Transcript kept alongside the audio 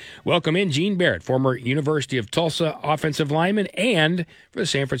Welcome in Gene Barrett, former University of Tulsa offensive lineman and for the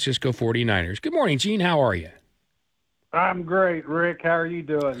San Francisco 49ers. Good morning, Gene. How are you? I'm great, Rick. How are you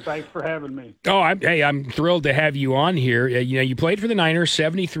doing? Thanks for having me. Oh, I'm thrilled to have you on here. You played for the Niners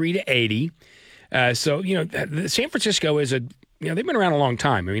 73 to 80. San Francisco is they've been around a long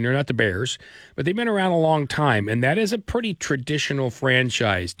time. I mean, they're not the Bears, but they've been around a long time, and that is a pretty traditional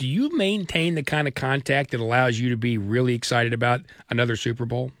franchise. Do you maintain the kind of contact that allows you to be really excited about another Super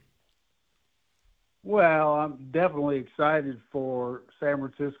Bowl? Well, I'm definitely excited for San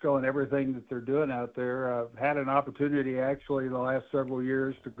Francisco and everything that they're doing out there. I've had an opportunity actually the last several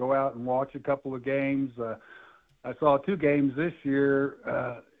years to go out and watch a couple of games. I saw two games this year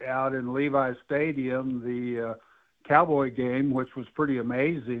out in Levi Stadium, the Cowboy game, which was pretty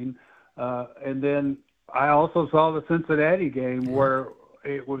amazing. And then I also saw the Cincinnati game where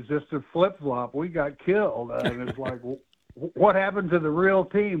it was just a flip-flop. We got killed. And it's like, what happened to the real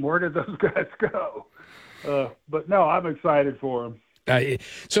team? Where did those guys go? But no, I'm excited for them.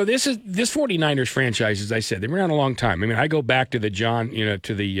 So this 49ers franchise, as I said, they've been around a long time. I mean, I go back to the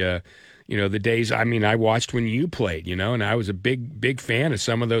the days. I mean, I watched when you played, and I was a big fan of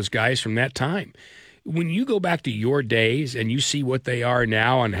some of those guys from that time. When you go back to your days and you see what they are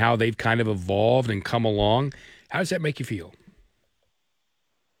now and how they've kind of evolved and come along, how does that make you feel?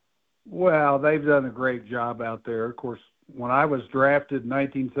 Well, they've done a great job out there. Of course, when I was drafted in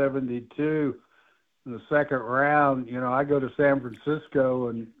 1972, in the second round, I go to San Francisco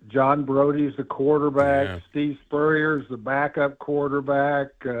and John Brody's the quarterback, Yeah. Steve Spurrier's the backup quarterback.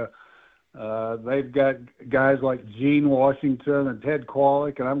 They've got guys like Gene Washington and Ted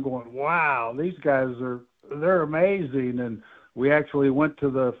Kwolek, and I'm going, wow, these guys they're amazing. And we actually went to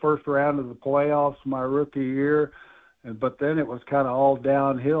the first round of the playoffs my rookie year, but then it was kind of all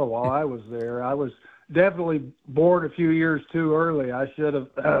downhill while I was there. I was definitely born a few years too early. I should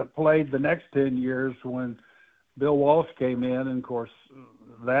have played the next 10 years when Bill Walsh came in, and of course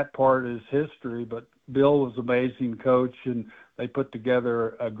that part is history, but Bill was an amazing coach, and they put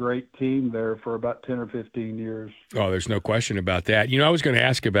together a great team there for about 10 or 15 years. Oh, there's no question about that. I was going to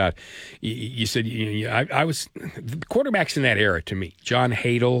ask about, you said, I was, the quarterbacks in that era to me, John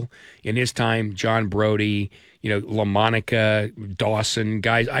Hadle in his time, John Brody, LaMonica, Dawson,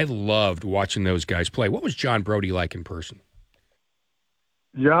 guys, I loved watching those guys play. What was John Brody like in person?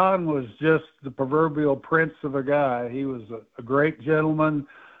 John was just the proverbial prince of a guy. He was a great gentleman.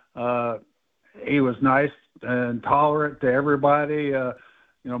 He was nice and tolerant to everybody.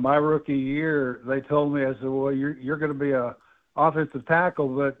 My rookie year, they told me, I said, well, you're going to be a offensive tackle,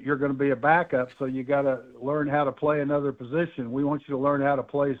 but you're going to be a backup, so you got to learn how to play another position. We want you to learn how to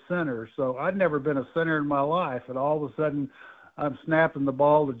play center. So I'd never been a center in my life, and all of a sudden I'm snapping the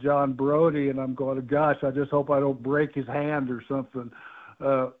ball to John Brody, and I'm going, gosh, I just hope I don't break his hand or something.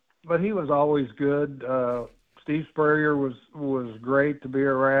 But he was always good. Steve Spurrier was great to be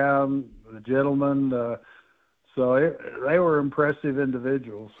around, the gentleman. They were impressive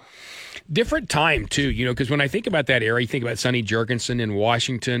individuals. Different time, too, because when I think about that era, you think about Sonny Jurgensen in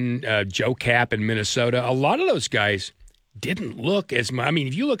Washington, Joe Kapp in Minnesota. A lot of those guys didn't look as much. I mean,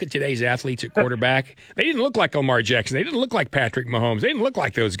 if you look at today's athletes at quarterback, they didn't look like Lamar Jackson. They didn't look like Patrick Mahomes. They didn't look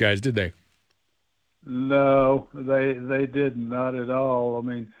like those guys, did they? No, they did not at all. I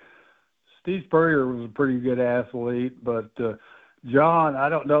mean, Steve Spurrier was a pretty good athlete, but John, I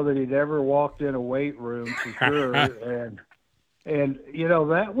don't know that he'd ever walked in a weight room for sure. and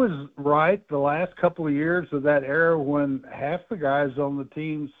that was right the last couple of years of that era when half the guys on the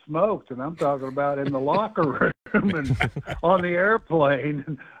team smoked, and I'm talking about in the locker room and on the airplane.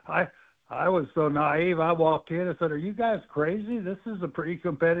 And I was so naive. I walked in and said, are you guys crazy? This is a pretty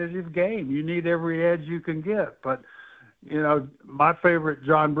competitive game. You need every edge you can get. But, my favorite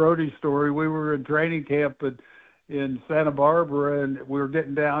John Brody story, we were in training camp in Santa Barbara, and we were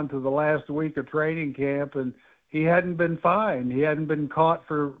getting down to the last week of training camp, and he hadn't been fined. He hadn't been caught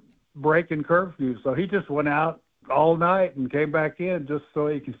for breaking curfew. So he just went out all night and came back in just so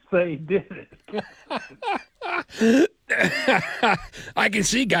he could say he did it. I can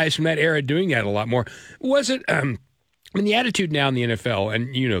see guys from that era doing that a lot more. Was it the attitude now in the NFL,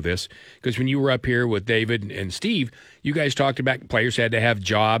 and you know this, because when you were up here with David and Steve, you guys talked about players had to have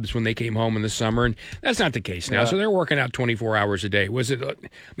jobs when they came home in the summer, and that's not the case now. Yeah. So they're working out 24 hours a day. Was it,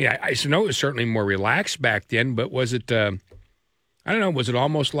 I know it was certainly more relaxed back then, but was it, I don't know, was it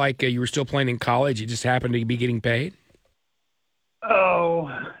almost like you were still playing in college, you just happened to be getting paid?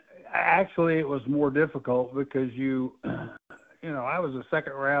 Oh, actually, it was more difficult because I was a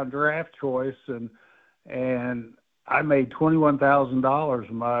second-round draft choice, and I made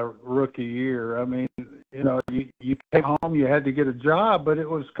 $21,000 my rookie year. I mean, you came home, you had to get a job, but it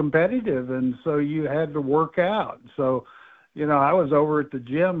was competitive, and so you had to work out. So, I was over at the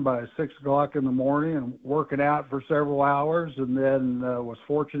gym by 6 o'clock in the morning and working out for several hours, and then was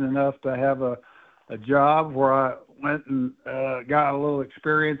fortunate enough to have a job where I went and got a little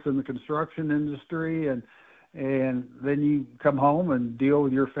experience in the construction industry, and then you come home and deal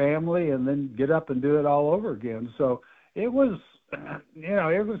with your family and then get up and do it all over again. So it was,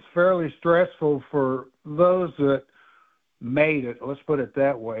 it was fairly stressful for those that made it. Let's put it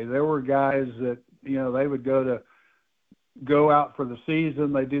that way. There were guys that, they would go out for the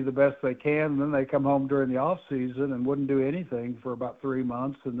season, they do the best they can, and then they come home during the off season and wouldn't do anything for about 3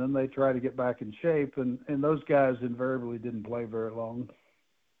 months, and then they try to get back in shape, and those guys invariably didn't play very long.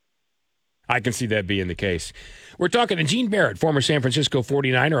 I can see that being the case. We're talking to Gene Barrett, former San Francisco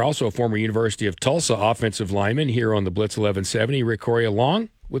 49er, also a former University of Tulsa offensive lineman, here on the Blitz 1170. Rick Couri along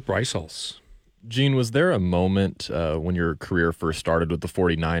with Bryce Hulse. Gene, was there a moment when your career first started with the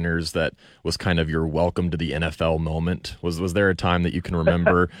 49ers that was kind of your welcome to the NFL moment? Was there a time that you can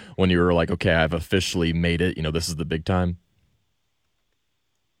remember when you were like, okay, I've officially made it, this is the big time?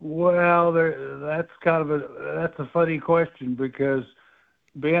 Well, that's a funny question, because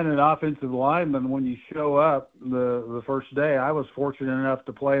being an offensive lineman, when you show up the first day, I was fortunate enough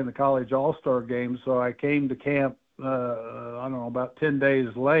to play in the college all-star game, so I came to camp, about 10 days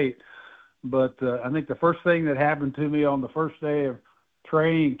late. But I think the first thing that happened to me on the first day of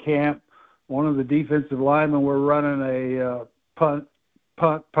training camp, one of the defensive linemen were running a punt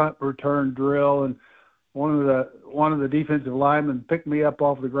return drill, and one of the defensive linemen picked me up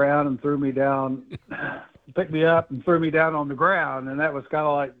off the ground and threw me down. Picked me up and threw me down on the ground, and that was kind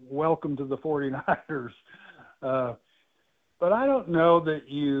of like, welcome to the 49ers. But I don't know that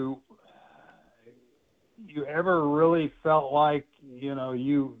you ever really felt like,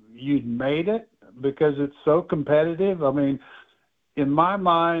 you'd made it, because it's so competitive. I mean, in my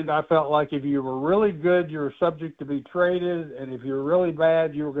mind, I felt like if you were really good, you were subject to be traded, and if you were really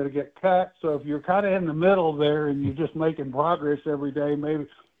bad, you were going to get cut. So if you're kind of in the middle there and you're just making progress every day,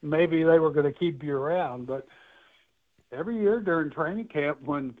 maybe they were going to keep you around. But every year during training camp,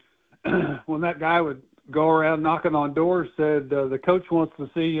 when that guy would go around knocking on doors, said, the coach wants to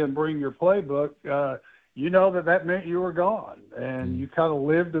see you and bring your playbook, that meant you were gone, and you kind of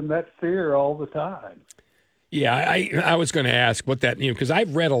lived in that fear all the time. Yeah, I was going to ask what that, because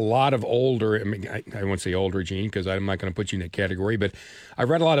I've read a lot of older, I won't say older, Gene, because I'm not going to put you in that category, but I've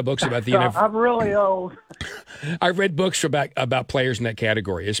read a lot of books about the NFL. I'm really old. I've read books about players in that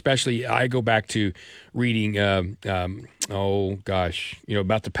category, especially I go back to reading, about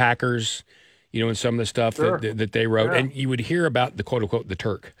the Packers, and some of the stuff Sure. that they wrote, Yeah. and you would hear about the quote-unquote the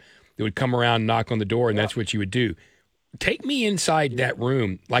Turk. They would come around, knock on the door, and that's what you would do. Take me inside that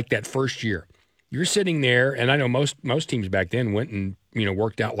room, like that first year. You're sitting there, and I know most teams back then went and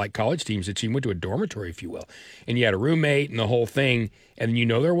worked out like college teams. That you went to a dormitory, if you will, and you had a roommate and the whole thing, and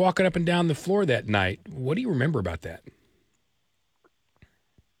they're walking up and down the floor that night. What do you remember about that?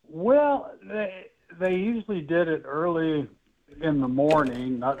 Well, they usually did it early in the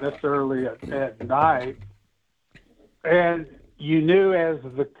morning, not necessarily at night, and you knew as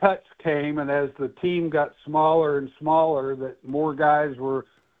the cuts came and as the team got smaller and smaller that more guys were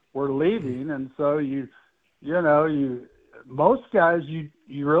leaving, and so most guys you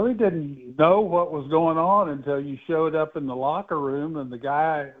really didn't know what was going on until you showed up in the locker room and the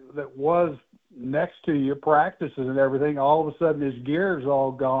guy that was next to you practicing and everything, all of a sudden his gear's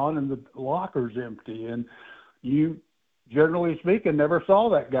all gone and the locker's empty, and you, generally speaking, never saw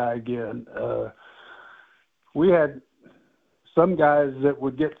that guy again. We had some guys that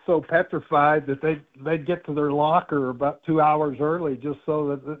would get so petrified that they'd get to their locker about 2 hours early, just so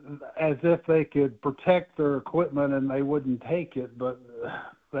that, as if they could protect their equipment and they wouldn't take it, but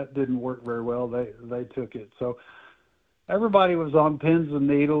that didn't work very well. They took it. So everybody was on pins and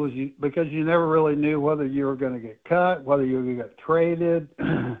needles, because you never really knew whether you were going to get cut, whether you were going to get traded.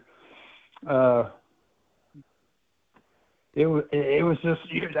 It was just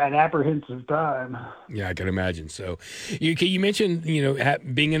an apprehensive time. Yeah, I can imagine. So you mentioned,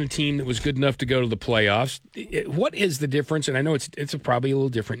 being in a team that was good enough to go to the playoffs. What is the difference? And I know it's probably a little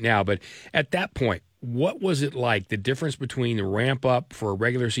different now, but at that point, what was it like, the difference between the ramp up for a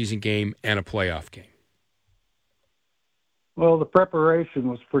regular season game and a playoff game? Well, the preparation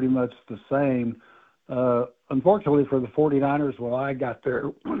was pretty much the same. Unfortunately for the 49ers, when I got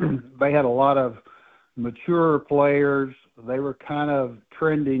there, they had a lot of mature players. They were kind of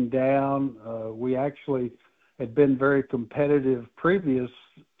trending down. We actually had been very competitive previous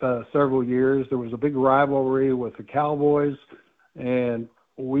several years. There was a big rivalry with the Cowboys, and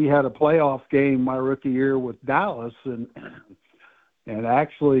we had a playoff game my rookie year with Dallas, and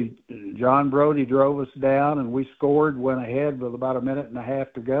actually John Brody drove us down, and we scored, went ahead with about a minute and a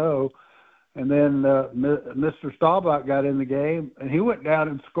half to go. And then Mr. Staubach got in the game, and he went down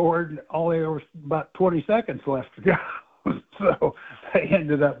and scored. Only there was about 20 seconds left to go. So they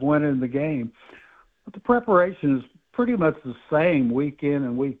ended up winning the game. But the preparation is pretty much the same week in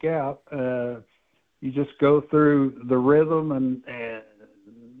and week out. You just go through the rhythm and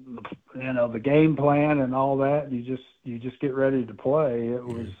the game plan and all that. And you just get ready to play. It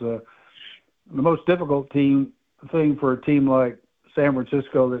was the most difficult thing for a team like San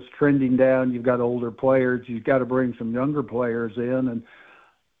Francisco that's trending down. You've got older players. You've got to bring some younger players in. And,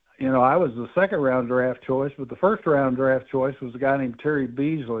 I was the second-round draft choice, but the first-round draft choice was a guy named Terry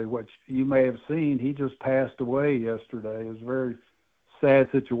Beasley, which you may have seen. He just passed away yesterday. It was a very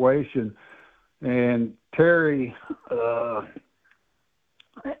sad situation. And Terry,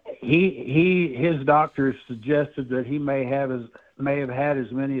 his doctors suggested that he may have had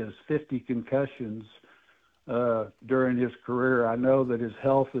as many as 50 concussions during his career. I know that his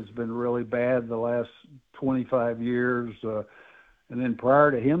health has been really bad the last 25 years. And then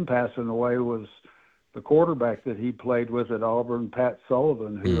prior to him passing away was the quarterback that he played with at Auburn, Pat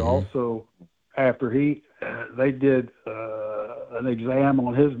Sullivan, who also, after they did an exam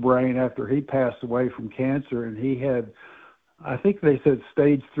on his brain after he passed away from cancer, and he had, I think they said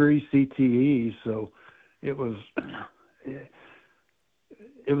stage 3 CTE. So it was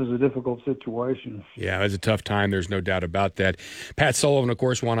a difficult situation. Yeah, it was a tough time. There's no doubt about that. Pat Sullivan, of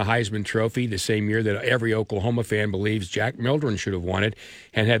course, won a Heisman Trophy the same year that every Oklahoma fan believes Jack Mildren should have won it.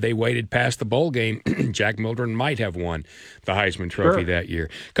 And had they waited past the bowl game, Jack Mildren might have won the Heisman Trophy that year.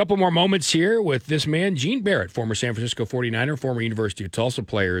 A couple more moments here with this man, Gene Barrett, former San Francisco 49er, former University of Tulsa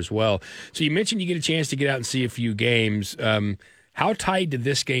player as well. So you mentioned you get a chance to get out and see a few games. How tied to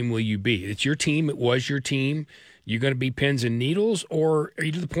this game will you be? It's your team. It was your team. You going to be pins and needles, or are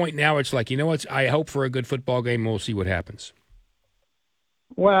you to the point now it's like, what, I hope for a good football game and we'll see what happens?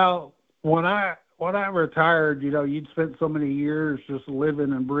 Well, when I retired, you'd spent so many years just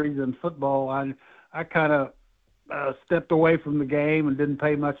living and breathing football. I kind of stepped away from the game and didn't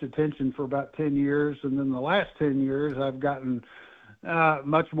pay much attention for about 10 years. And then the last 10 years, I've gotten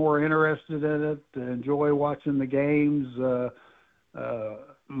much more interested in it, enjoy watching the games.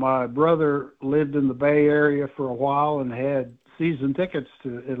 My brother lived in the Bay Area for a while and had season tickets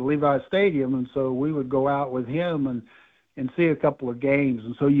at Levi Stadium, and so we would go out with him and see a couple of games.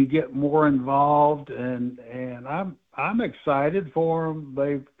 And so you get more involved, and I'm excited for them.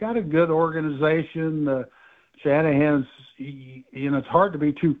 They've got a good organization. Shanahan's, it's hard to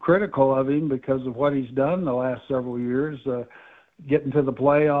be too critical of him because of what he's done the last several years, getting to the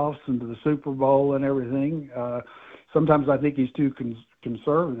playoffs and to the Super Bowl and everything. Sometimes I think he's too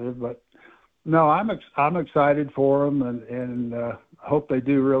conservative, but no, I'm excited for them and hope they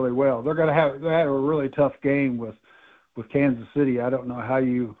do really well. They had a really tough game with Kansas City. I don't know how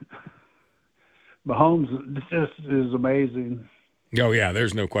Mahomes just is amazing. Oh, yeah,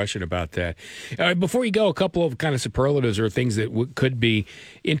 there's no question about that. Before you go, a couple of kind of superlatives or things that could be.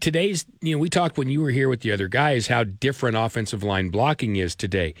 In today's, we talked when you were here with the other guys how different offensive line blocking is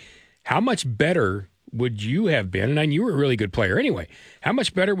today. How much better would you have been, and you were a really good player anyway, how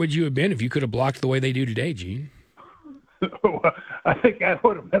much better would you have been if you could have blocked the way they do today, Gene? Well, I think I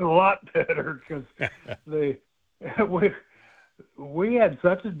would have been a lot better because we had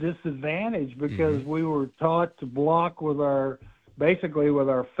such a disadvantage because we were taught to block basically with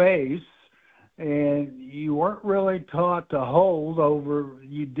our face, and you weren't really taught to hold over.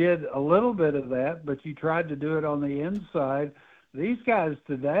 You did a little bit of that, but you tried to do it on the inside. These guys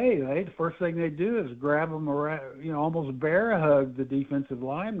today, the first thing they do is grab them around, almost bear hug the defensive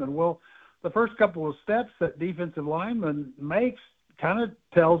lineman. Well, the first couple of steps that defensive lineman makes kind of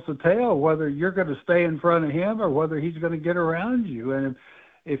tells the tale whether you're going to stay in front of him or whether he's going to get around you. And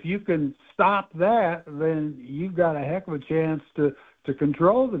if you can stop that, then you've got a heck of a chance to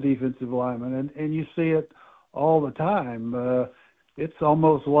control the defensive lineman. And you see it all the time. It's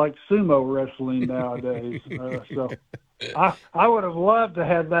almost like sumo wrestling nowadays. So I would have loved to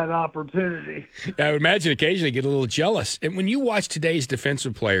have that opportunity. I would imagine occasionally get a little jealous. And when you watch today's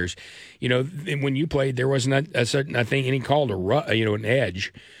defensive players, when you played, there wasn't a certain, I think, any called an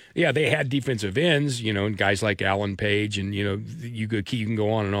edge. Yeah, they had defensive ends, and guys like Alan Page, and you can go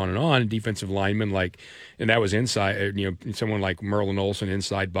on and on and on. Defensive linemen and that was inside. Someone like Merlin Olsen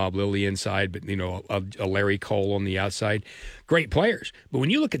inside, Bob Lilly inside, but a Larry Cole on the outside. Great players, but when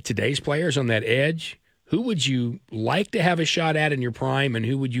you look at today's players on that edge, who would you like to have a shot at in your prime, and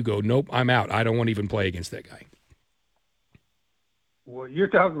who would you go, nope, I'm out. I don't want to even play against that guy? Well, you're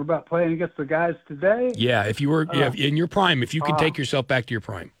talking about playing against the guys today? Yeah, if you were in your prime, if you could take yourself back to your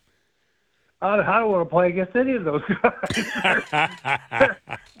prime. I don't want to play against any of those guys.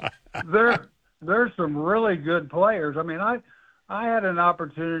 There's some really good players. I mean, I had an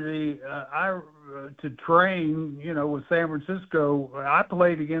opportunity to train, with San Francisco. I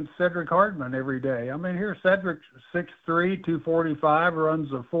played against Cedric Hartman every day. I mean, here Cedric's 6'3", 245,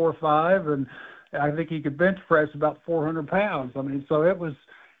 runs a 4.5, and I think he could bench press about 400 pounds. I mean, so it was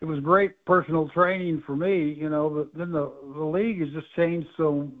great personal training for me, but then the league has just changed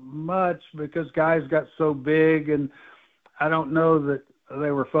so much because guys got so big, and I don't know that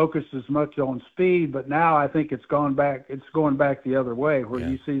they were focused as much on speed, but now I think it's going back the other way where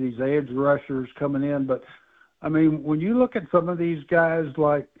you see these edge rushers coming in. But I mean, when you look at some of these guys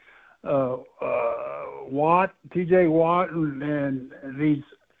like Watt, TJ Watt, and these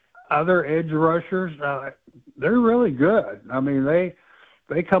other edge rushers, they're really good. I mean,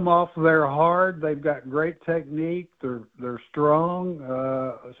 they come off there hard. They've got great technique. They're strong.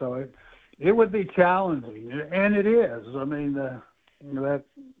 So it would be challenging, and it is. I mean, that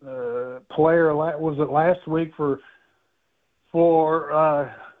player was it last week for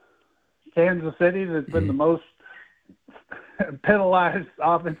Kansas City that's been the most penalized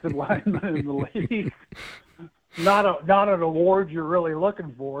offensive lineman in the league. Not an award you're really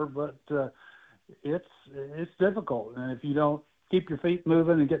looking for, but it's difficult. And if you don't keep your feet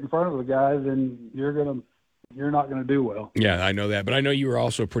moving and get in front of the guy, then you're not gonna do well. Yeah, I know that, but I know you were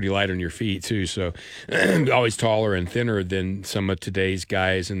also pretty light on your feet too. So always taller and thinner than some of today's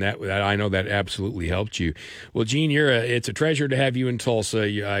guys, and that I know that absolutely helped you. Well, Gene, it's a treasure to have you in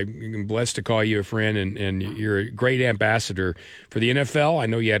Tulsa. I'm blessed to call you a friend, and you're a great ambassador for the NFL. I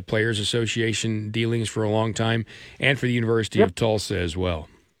know you had Players Association dealings for a long time, and for the University of Tulsa as well.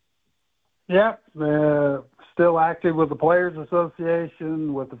 Yep. Still active with the Players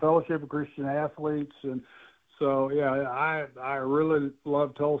Association, with the Fellowship of Christian Athletes, and so, yeah, I really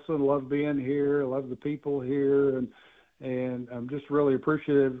love Tulsa, love being here, love the people here, and I'm just really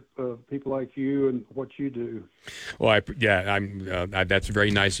appreciative of people like you and what you do. Well, that's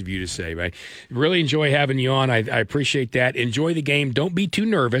very nice of you to say. I really enjoy having you on. I appreciate that. Enjoy the game. Don't be too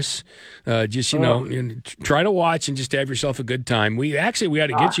nervous. Just, try to watch and just have yourself a good time. We had to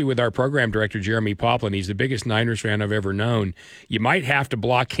get you with our program director, Jeremy Poplin. He's the biggest Niners fan I've ever known. You might have to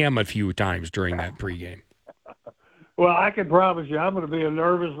block him a few times during that pregame. Well, I can promise you, I'm going to be a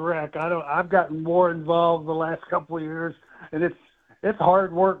nervous wreck. I've gotten more involved the last couple of years, and it's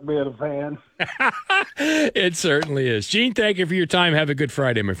hard work being a fan. It certainly is. Gene, thank you for your time. Have a good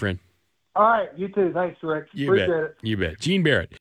Friday, my friend. All right, you too. Thanks, Rick. Appreciate it. You bet. Gene Barrett.